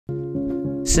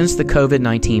Since the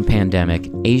COVID-19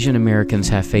 pandemic, Asian Americans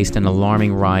have faced an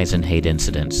alarming rise in hate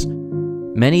incidents.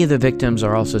 Many of the victims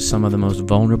are also some of the most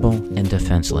vulnerable and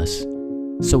defenseless.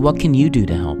 So what can you do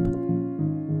to help?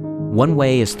 One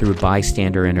way is through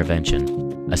bystander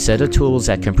intervention, a set of tools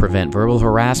that can prevent verbal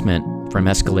harassment from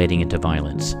escalating into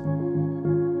violence.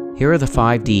 Here are the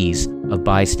 5 Ds of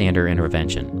bystander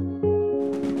intervention.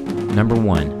 Number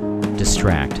 1,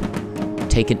 distract.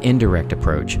 Take an indirect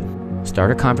approach.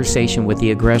 Start a conversation with the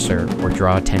aggressor or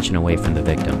draw attention away from the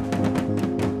victim.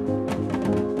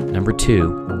 Number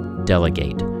 2,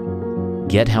 delegate.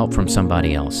 Get help from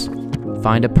somebody else.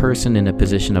 Find a person in a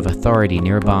position of authority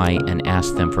nearby and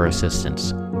ask them for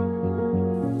assistance.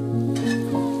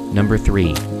 Number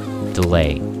 3,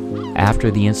 delay. After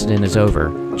the incident is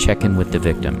over, check in with the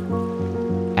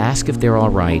victim. Ask if they're all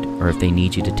right or if they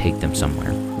need you to take them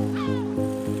somewhere.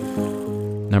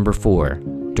 Number 4,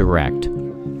 direct.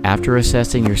 After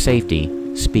assessing your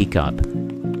safety, speak up.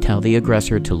 Tell the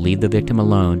aggressor to leave the victim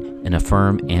alone in a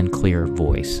firm and clear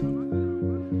voice.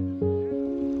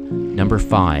 Number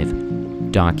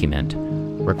 5, document.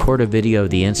 Record a video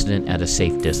of the incident at a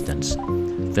safe distance.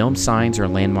 Film signs or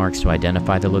landmarks to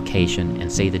identify the location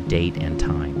and say the date and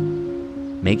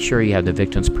time. Make sure you have the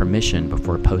victim's permission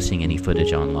before posting any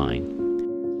footage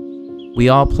online. We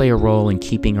all play a role in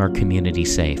keeping our community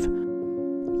safe.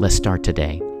 Let's start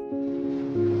today.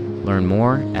 Learn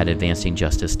more at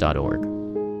advancingjustice.org.